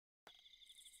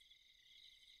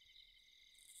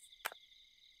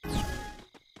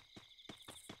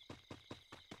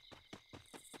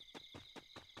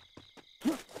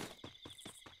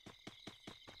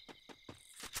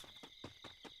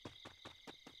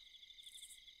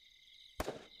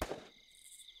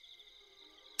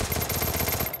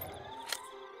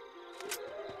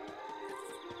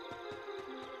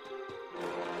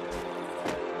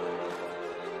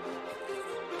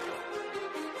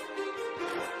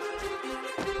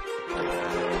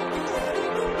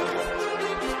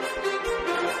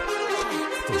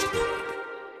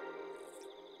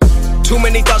Too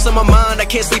many thoughts on my mind, I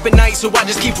can't sleep at night, so I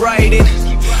just keep writing.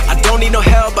 I don't need no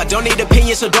help, I don't need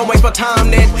opinions, so don't waste my time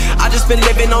then. I just been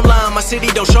living online, my city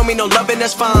don't show me no love and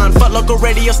that's fine. Fuck local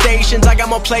radio stations, I got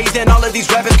more plays than all of these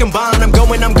rappers combined. I'm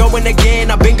going again,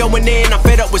 I've been going in, I'm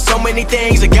fed up with so many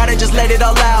things, I gotta just let it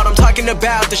all out. I'm talking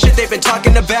about the shit they've been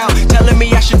talking about, telling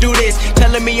me I should do this,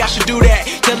 telling me I should do that,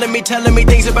 telling me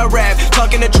things about rap,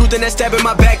 talking the truth and that stab in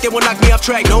my back that will knock me off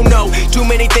track. No, too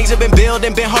many things have been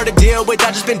building, been hard to deal with,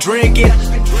 I just been drinking.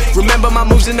 Remember my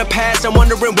moves in the past, I'm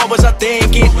wondering what was I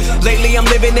thinking. Lately I'm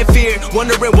living in fear,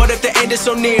 wondering what if the end is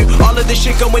so near. All of this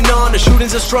shit going on, the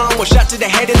shootings are strong, one shot to the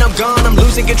head and I'm gone. I'm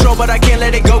losing control but I can't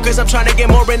let it go, cause I'm trying to get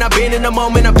more. And I've been in the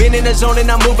moment, I've been in the zone,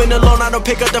 and I'm moving alone. I don't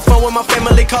pick up the phone when my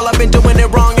family call, I've been doing it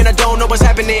wrong and I don't know what's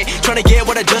happening. Trying to get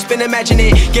what I just been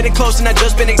imagining, getting close and I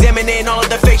just been examining all of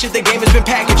the fake shit the game has been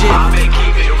packaging. I've been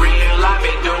keeping it real, I've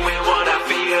been doing what I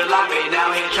feel, I've been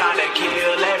out here trying to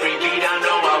kill every beat, I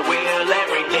know I will.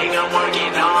 Everything I'm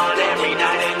working on, every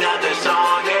night another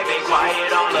song. They've been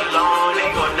quiet all along, they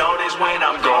gon' notice when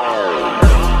I'm gone.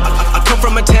 I come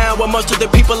from a town where most of the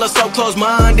people are so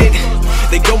close-minded.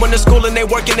 They going to school and they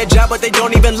working a job but they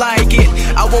don't even like it.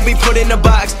 I won't be put in a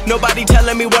box, nobody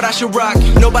telling me what I should rock,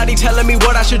 nobody telling me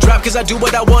what I should drop, cause I do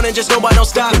what I want and just know I don't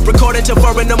stop. Recording till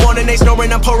 4 in the morning, they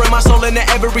snoring, I'm pouring my soul into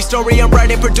every story. I'm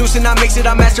writing, producing, I mix it,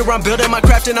 I master, I'm building my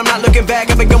craft and I'm not looking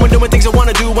back. I've been going doing things I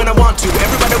wanna do when I want to.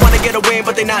 Everybody wanna get away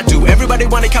but they not do. Everybody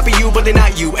wanna copy you but they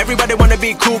not you. Everybody wanna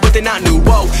be cool but they not new.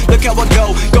 Whoa, look how I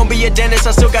go, gonna be a dentist,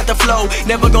 I still got the flow.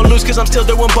 Never gonna lose cause I'm still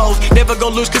doing both. Never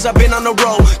gonna lose cause I've been on the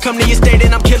road. Come to your state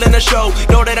and I'm killing the show.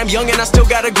 Know that I'm young and I still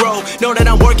gotta grow. Know that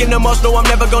I'm working the most, know I'm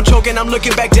never gonna choke, and I'm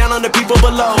looking back down on the people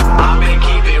below. I've been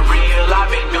keeping it real, I've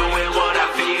been doing what I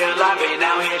feel, I've been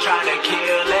out here trying to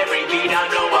kill every beat, I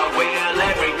know I will.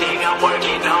 Everything I'm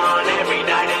working on, every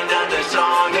night another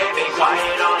song. They've been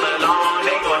quiet all along,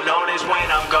 they gon' notice when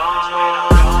I'm gone.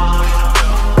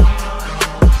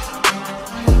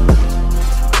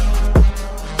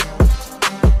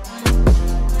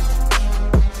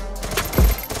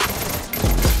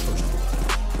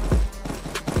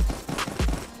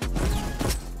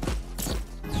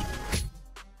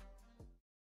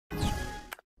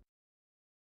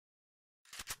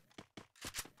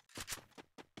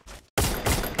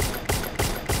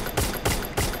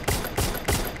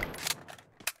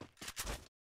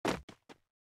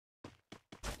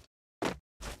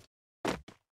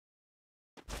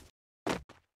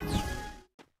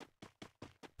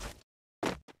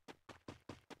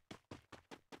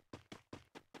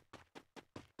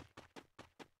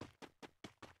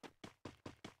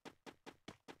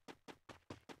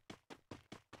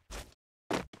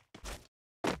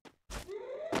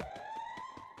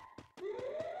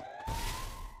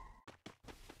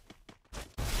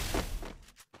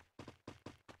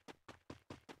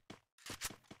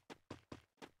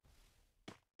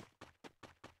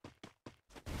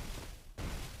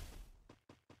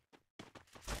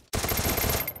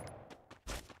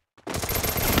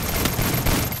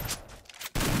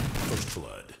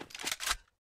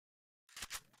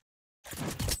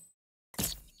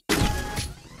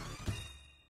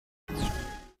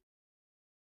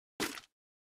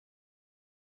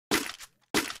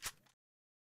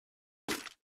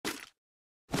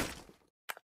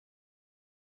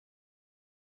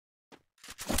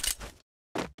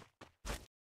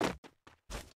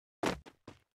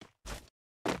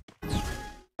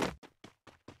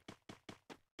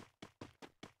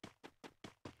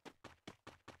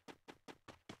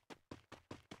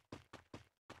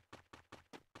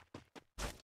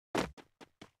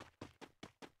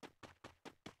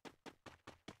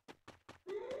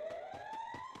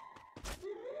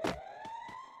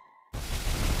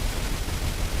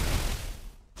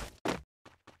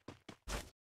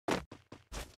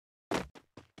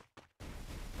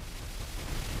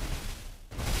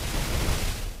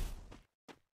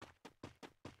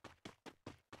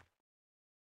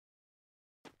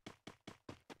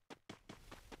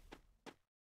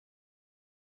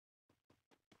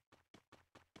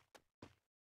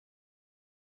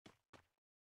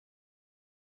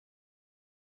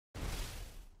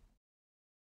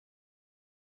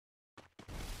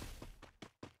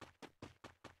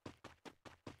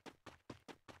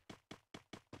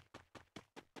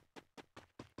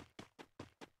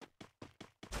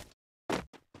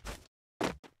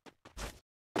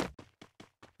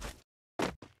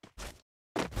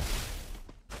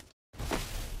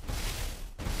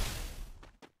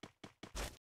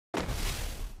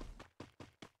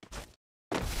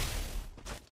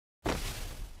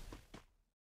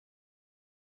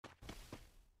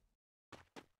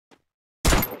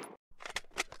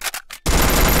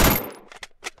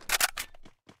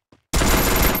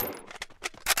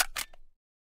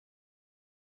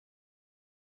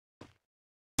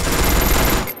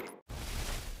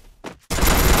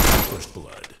 First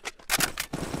blood.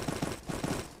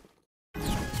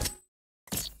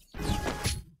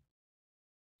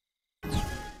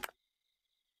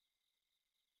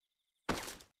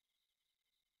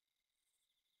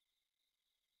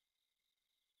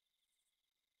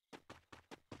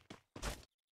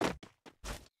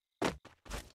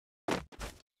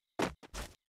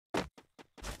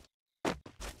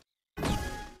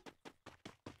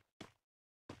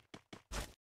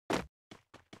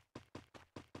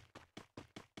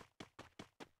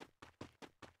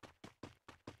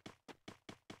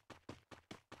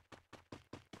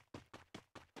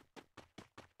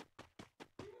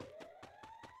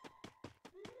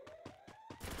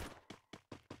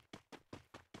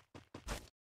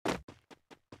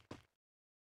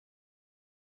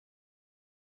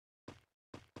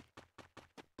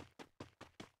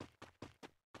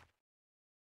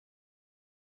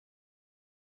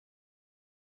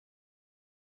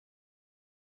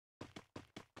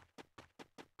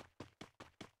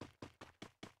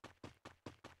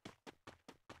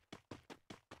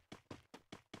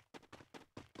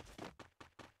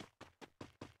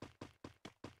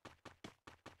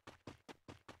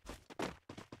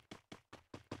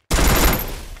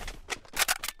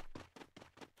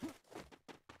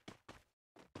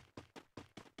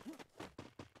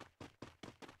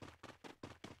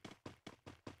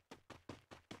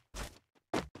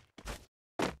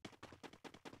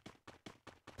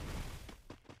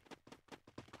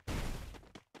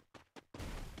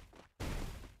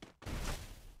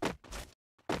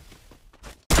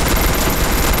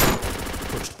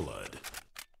 First blood.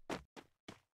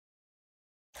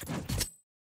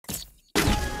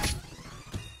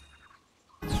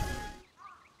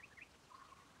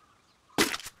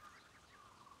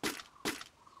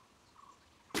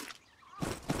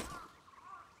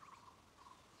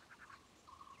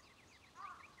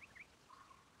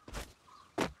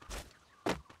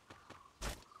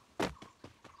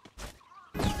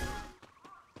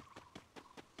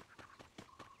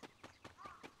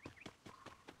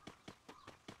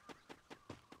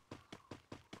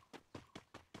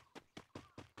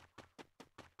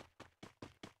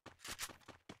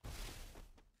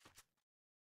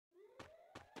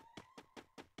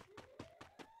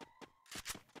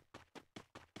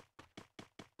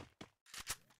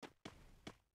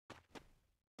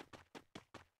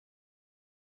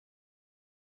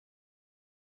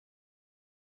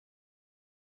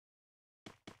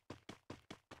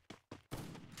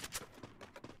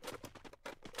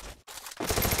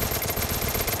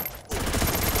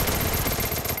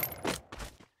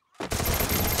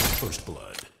 First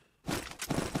blood.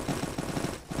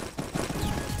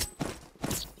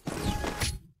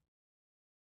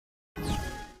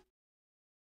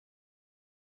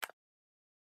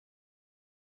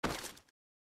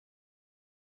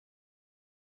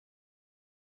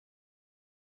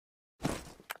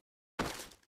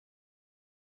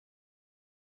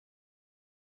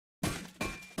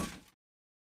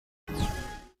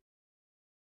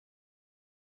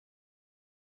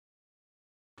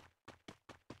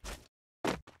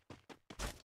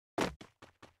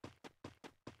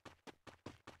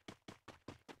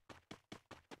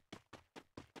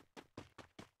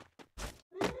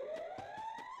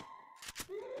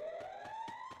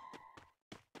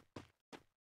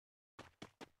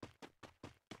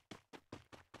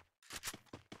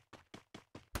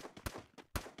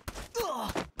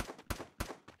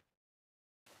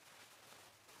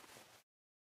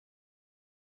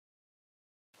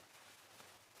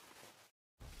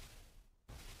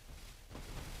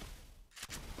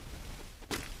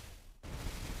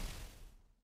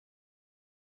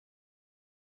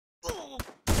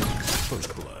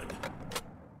 First blood.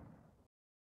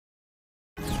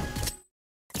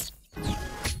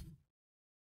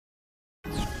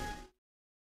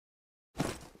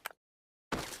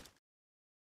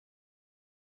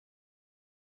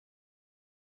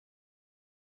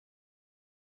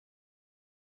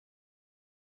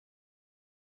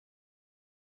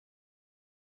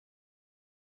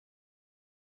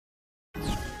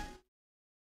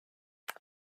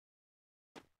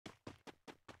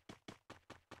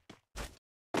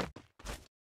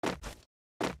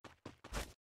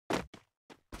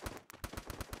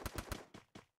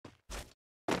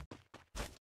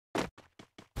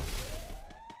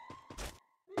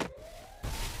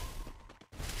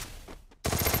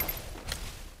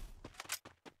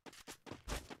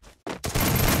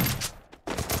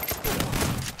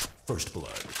 First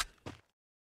blood.